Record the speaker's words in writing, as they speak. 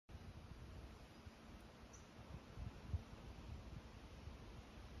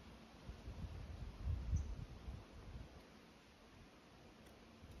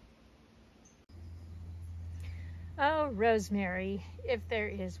Oh, rosemary. If there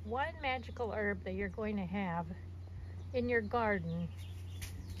is one magical herb that you're going to have in your garden,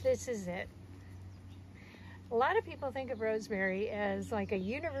 this is it. A lot of people think of rosemary as like a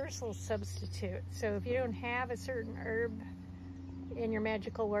universal substitute. So if you don't have a certain herb in your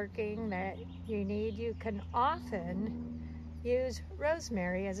magical working that you need, you can often use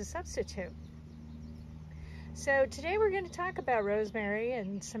rosemary as a substitute. So today we're going to talk about rosemary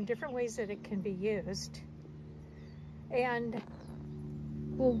and some different ways that it can be used. And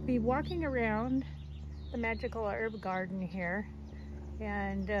we'll be walking around the magical herb garden here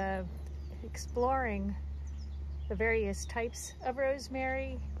and exploring the various types of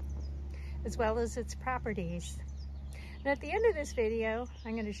rosemary as well as its properties. And at the end of this video,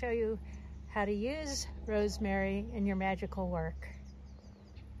 I'm going to show you how to use rosemary in your magical work.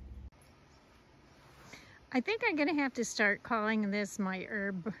 I think I'm going to have to start calling this my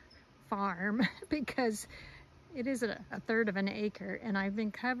herb farm because it is a third of an acre and I've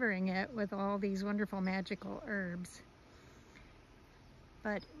been covering it with all these wonderful magical herbs.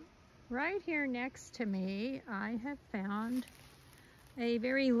 But right here next to me, I have found a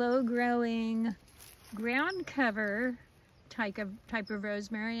very low growing ground cover type of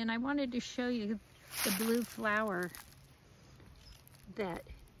rosemary, and I wanted to show you the blue flower that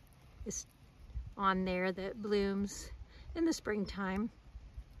is on there that blooms in the springtime.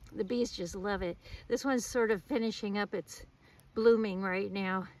 The bees just love it. This one's sort of finishing up its blooming right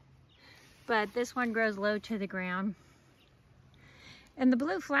now, but this one grows low to the ground. And the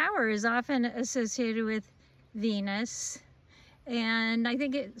blue flower is often associated with Venus, and I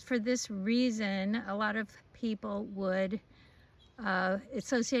think it's for this reason a lot of people would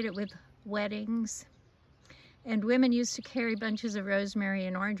associate it with weddings. And women used to carry bunches of rosemary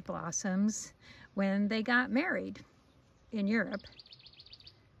and orange blossoms when they got married in Europe.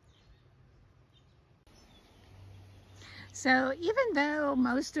 So even though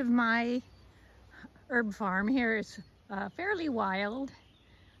most of my herb farm here is fairly wild,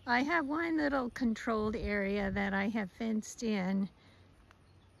 I have one little controlled area that I have fenced in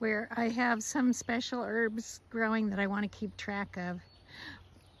where I have some special herbs growing that I want to keep track of.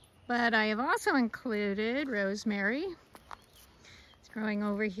 But I have also included rosemary. It's growing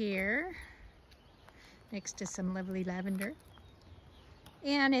over here next to some lovely lavender.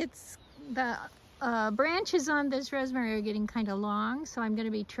 And it's the branches on this rosemary are getting kind of long, so I'm going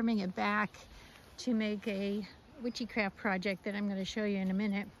to be trimming it back to make a witchycraft project that I'm going to show you in a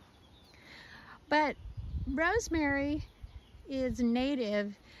minute. But rosemary is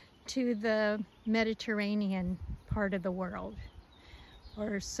native to the Mediterranean part of the world,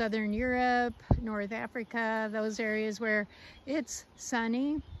 or Southern Europe, North Africa, those areas where it's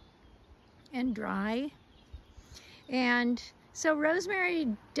sunny and dry. And so rosemary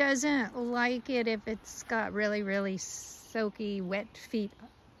doesn't like it if it's got really, really soaky, wet feet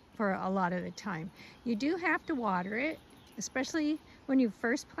for a lot of the time. You do have to water it, especially when you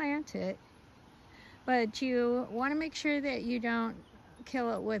first plant it, but you want to make sure that you don't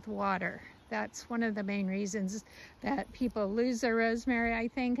kill it with water. That's one of the main reasons that people lose their rosemary, I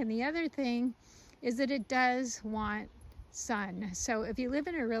think. And the other thing is that it does want sun. So if you live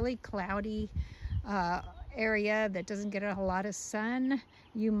in a really cloudy area that doesn't get a lot of sun,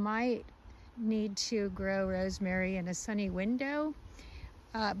 you might need to grow rosemary in a sunny window.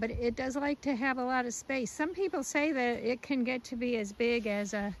 But it does like to have a lot of space. Some people say that it can get to be as big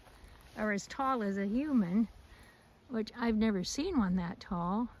as or as tall as a human, which I've never seen one that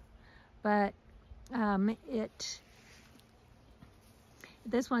tall. But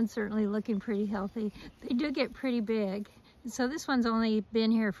this one's certainly looking pretty healthy. They do get pretty big. So this one's only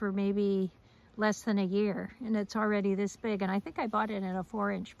been here for maybe less than a year, and it's already this big. And I think I bought it in a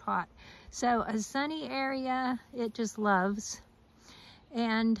 4-inch pot. So a sunny area, it just loves.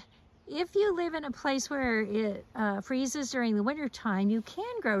 And if you live in a place where it freezes during the winter time, you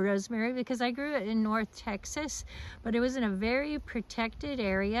can grow rosemary, because I grew it in North Texas, but it was in a very protected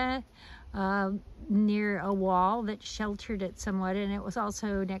area near a wall that sheltered it somewhat, and it was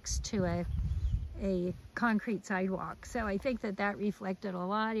also next to a concrete sidewalk. So I think that reflected a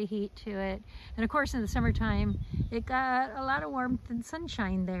lot of heat to it. And of course in the summertime, it got a lot of warmth and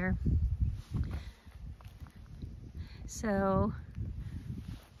sunshine there. So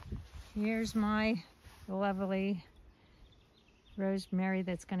here's my lovely rosemary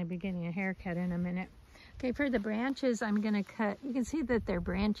that's going to be getting a haircut in a minute. Okay, for the branches, I'm going to cut, you can see that they're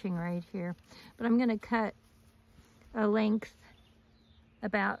branching right here, but I'm going to cut a length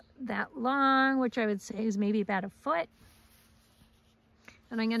about that long, which I would say is maybe about a foot.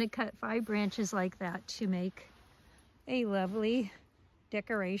 And I'm going to cut 5 branches like that to make a lovely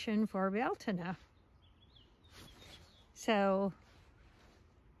decoration for Beltana. So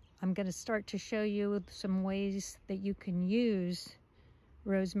I'm going to start to show you some ways that you can use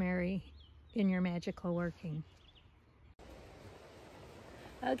rosemary in your magical working.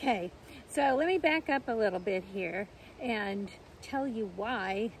 Okay, so let me back up a little bit here and tell you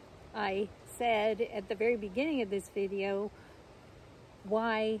why I said at the very beginning of this video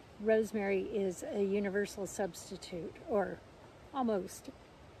why rosemary is a universal substitute, or almost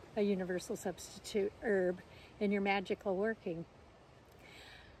a universal substitute herb in your magical working.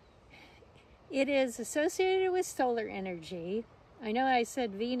 It is associated with solar energy. I know I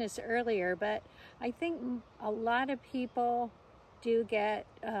said Venus earlier, but I think a lot of people do get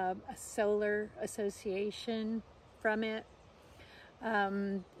a solar association from it.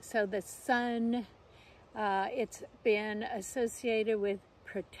 So the sun, it's been associated with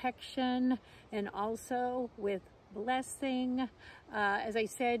protection and also with blessing. As I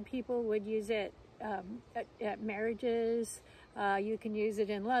said, people would use it at marriages. You can use it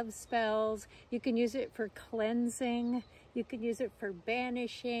in love spells. You can use it for cleansing. You can use it for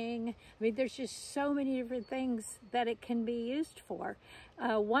banishing. I mean, there's just so many different things that it can be used for.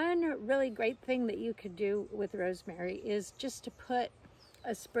 One really great thing that you could do with rosemary is just to put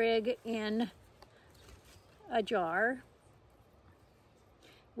a sprig in a jar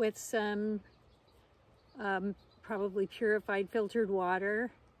with some probably purified filtered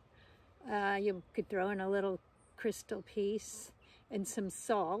water. You could throw in a little crystal piece and some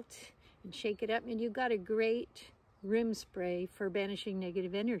salt and shake it up, and you've got a great room spray for banishing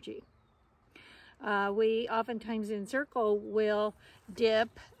negative energy. We oftentimes in circle will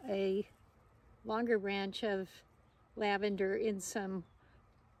dip a longer branch of lavender in some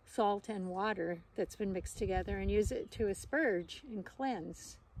salt and water that's been mixed together and use it to asperge and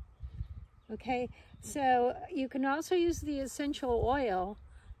cleanse. Okay, so you can also use the essential oil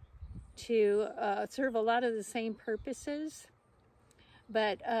to serve a lot of the same purposes,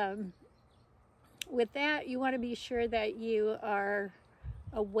 but with that, you want to be sure that you are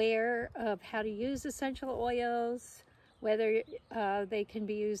aware of how to use essential oils, whether they can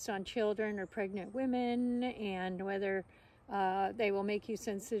be used on children or pregnant women, and whether they will make you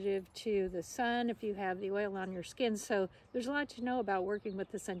sensitive to the sun if you have the oil on your skin. So there's a lot to know about working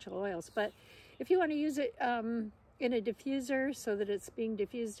with essential oils. But if you want to use it in a diffuser so that it's being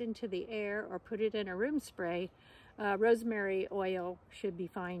diffused into the air, or put it in a room spray, rosemary oil should be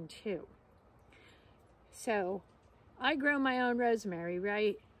fine too. So I grow my own rosemary,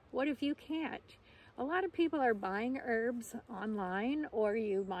 right? What if you can't? A lot of people are buying herbs online, or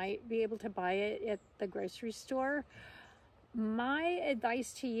you might be able to buy it at the grocery store. My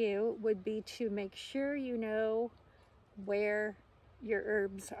advice to you would be to make sure you know where your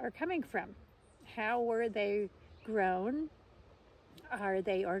herbs are coming from. How were they grown? Were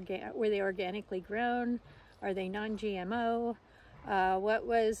they organically grown? Are they non-GMO? What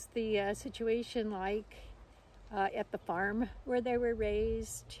was the situation like at the farm where they were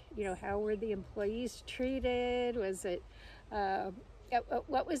raised? You know, how were the employees treated? Was it,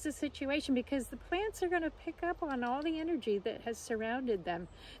 what was the situation? Because the plants are going to pick up on all the energy that has surrounded them.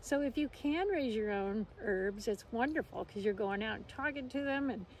 So if you can raise your own herbs, it's wonderful, because you're going out and talking to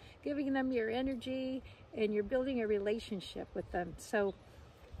them and giving them your energy, and you're building a relationship with them. So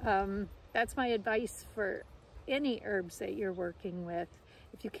that's my advice for any herbs that you're working with.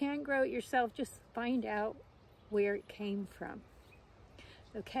 If you can't grow it yourself, just find out where it came from.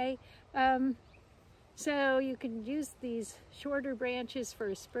 Okay, so you can use these shorter branches for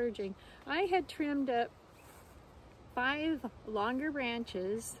asperging. I had trimmed up 5 longer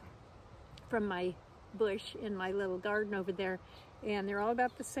branches from my bush in my little garden over there, and they're all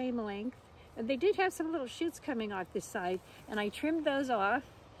about the same length. And they did have some little shoots coming off this side, and I trimmed those off,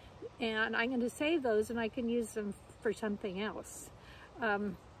 and I'm going to save those and I can use them for something else.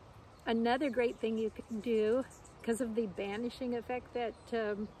 Another great thing you can do, because of the banishing effect that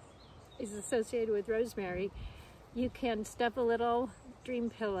is associated with rosemary, you can stuff a little dream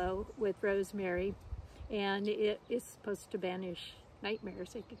pillow with rosemary, and it is supposed to banish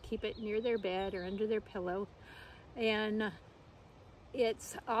nightmares. They could keep it near their bed or under their pillow. And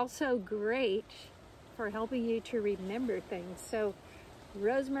it's also great for helping you to remember things. So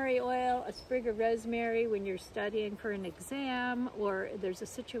rosemary oil, a sprig of rosemary when you're studying for an exam, or there's a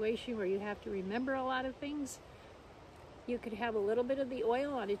situation where you have to remember a lot of things, you could have a little bit of the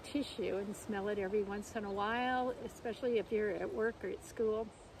oil on a tissue and smell it every once in a while, especially if you're at work or at school.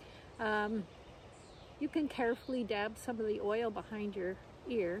 You can carefully dab some of the oil behind your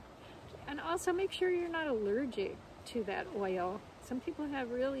ear, and also make sure you're not allergic to that oil. Some people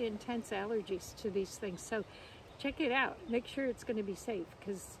have really intense allergies to these things, so check it out. Make sure it's going to be safe,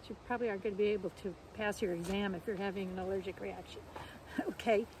 because you probably aren't going to be able to pass your exam if you're having an allergic reaction.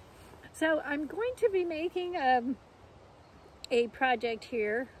 Okay, so I'm going to be making a project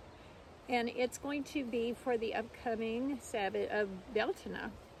here, and it's going to be for the upcoming Sabbath of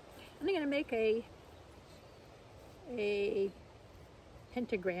Beltana. I'm going to make a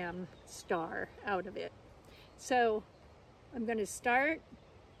pentagram star out of it. So I'm going to start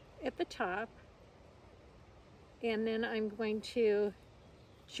at the top, and then I'm going to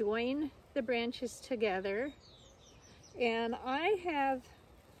join the branches together. And I have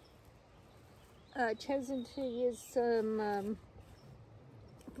chosen to use some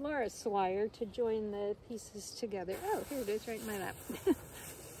florist wire to join the pieces together. Oh, here it is right in my lap.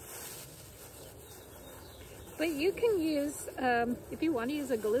 But you can use, if you want to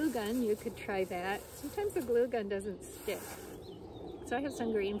use a glue gun, you could try that. Sometimes the glue gun doesn't stick. So I have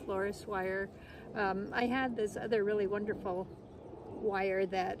some green florist wire. I had this other really wonderful wire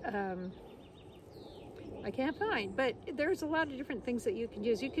that I can't find, but there's a lot of different things that you could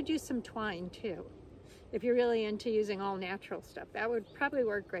use. You could use some twine too, if you're really into using all natural stuff. That would probably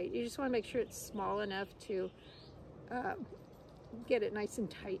work great. You just want to make sure it's small enough to get it nice and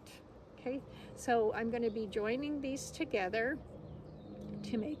tight. Okay, so I'm going to be joining these together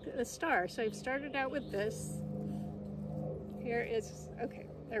to make a star. So I've started out with this. Here is, okay,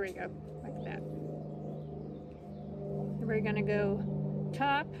 there we go, like that. And we're going to go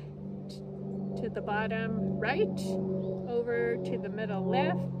top to the bottom right, over to the middle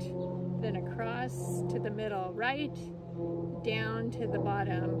left, then across to the middle right, down to the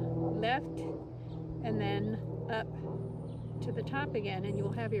bottom left, and then up to the top again, and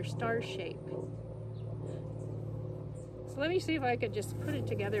you'll have your star shape. So let me see if I could just put it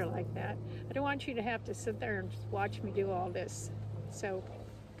together like that. I don't want you to have to sit there and just watch me do all this. So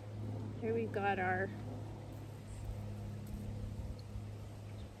here we've got our,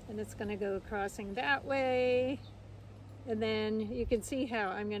 and it's going to go crossing that way, and then you can see how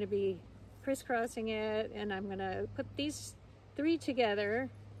I'm going to be crisscrossing it, and I'm going to put these three together,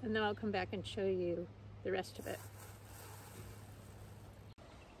 and then I'll come back and show you the rest of it.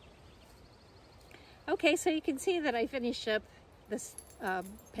 Okay, so you can see that I finished up this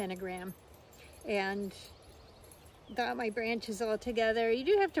pentagram and got my branches all together. You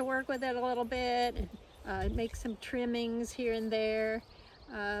do have to work with it a little bit, and make some trimmings here and there,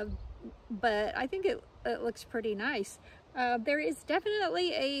 but I think it looks pretty nice. There is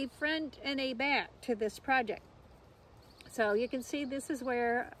definitely a front and a back to this project. So you can see this is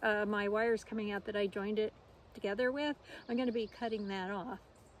where my wire's coming out that I joined it together with. I'm going to be cutting that off.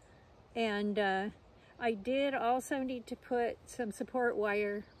 And I did also need to put some support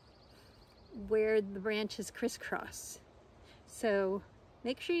wire where the branches crisscross. So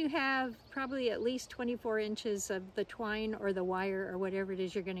make sure you have probably at least 24 inches of the twine or the wire or whatever it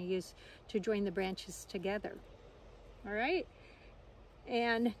is you're going to use to join the branches together. All right.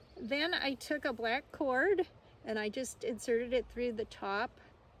 And then I took a black cord and I just inserted it through the top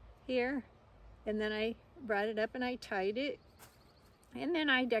here. And then I brought it up and I tied it. And then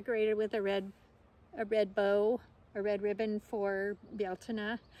I decorated with a red bow, a red ribbon for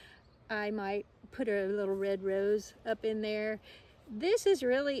Beltana. I might put a little red rose up in there. This is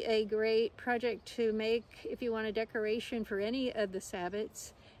really a great project to make if you want a decoration for any of the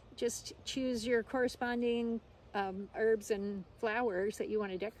Sabbats. Just choose your corresponding herbs and flowers that you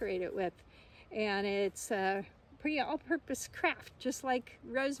want to decorate it with. And it's a pretty all-purpose craft, just like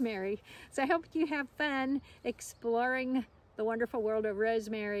Rosemary. So I hope you have fun exploring the wonderful world of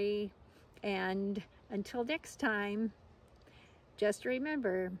Rosemary. And until next time, just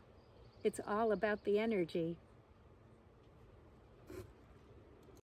remember, it's all about the energy.